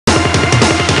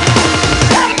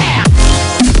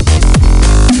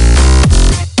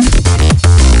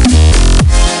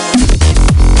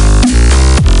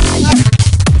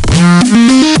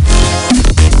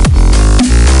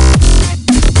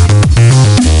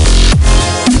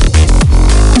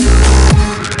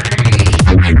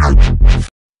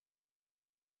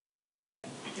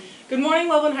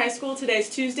morning, Loveland High School.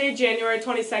 Today's Tuesday, January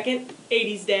 22nd,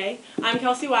 80s Day. I'm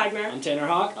Kelsey Wagner. I'm Tanner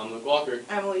Hawk. I'm Luke Walker.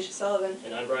 I'm Alicia Sullivan.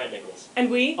 And I'm Brian Nichols. And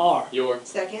we are your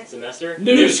second semester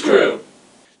news crew.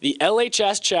 The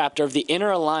LHS chapter of the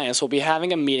Inner Alliance will be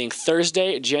having a meeting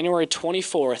Thursday, January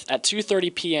 24th at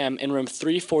 2:30 p.m. in room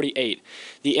 348.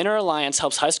 The Inner Alliance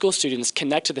helps high school students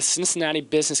connect to the Cincinnati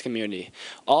business community.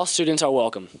 All students are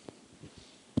welcome.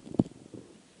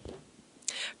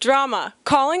 Drama,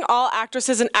 calling all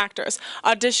actresses and actors.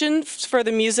 Auditions for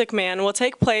The Music Man will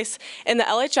take place in the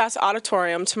LHS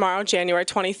auditorium tomorrow, January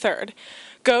 23rd.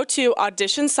 Go to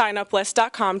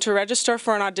auditionsignuplist.com to register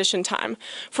for an audition time.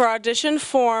 For audition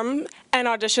form and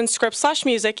audition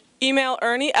script/music, email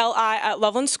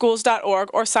ernieli@lovelandschools.org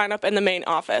or sign up in the main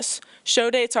office.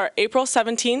 Show dates are April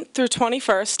 17th through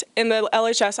 21st in the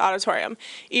LHS auditorium.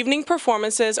 Evening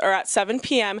performances are at 7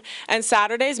 p.m. and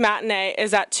Saturday's matinee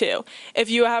is at 2. If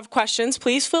you have questions,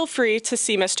 please feel free to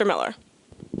see Mr. Miller.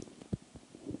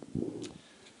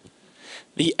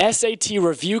 The SAT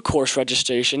review course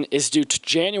registration is due to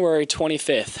January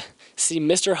 25th. See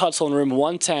Mr. Hutzel in room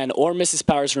 110 or Mrs.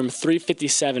 Powers room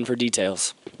 357 for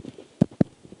details.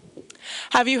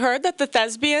 Have you heard that the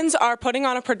Thespians are putting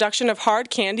on a production of Hard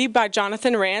Candy by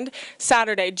Jonathan Rand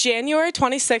Saturday, January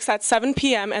 26th at 7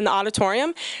 p.m. in the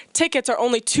auditorium? Tickets are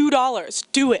only $2.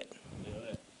 Do it.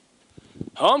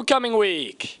 Homecoming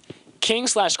week.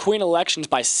 King/Queen elections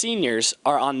by seniors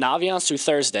are on Naviance through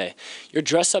Thursday. Your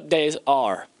dress-up days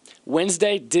are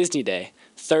Wednesday, Disney Day,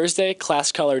 Thursday,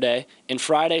 Class Color Day, and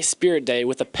Friday, Spirit Day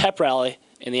with a pep rally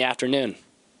in the afternoon.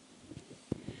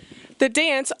 The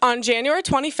dance on January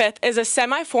 25th is a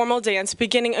semi-formal dance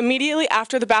beginning immediately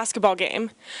after the basketball game.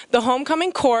 The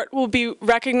homecoming court will be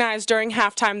recognized during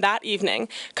halftime that evening.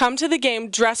 Come to the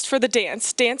game dressed for the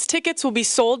dance. Dance tickets will be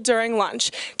sold during lunch.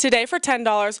 Today for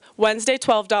 $10, Wednesday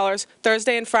 $12,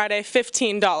 Thursday and Friday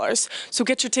 $15. So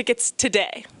get your tickets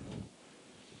today.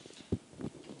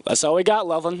 That's all we got,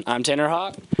 Loveland. I'm Tanner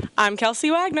Hawk. I'm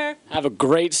Kelsey Wagner. Have a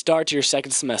great start to your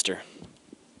second semester.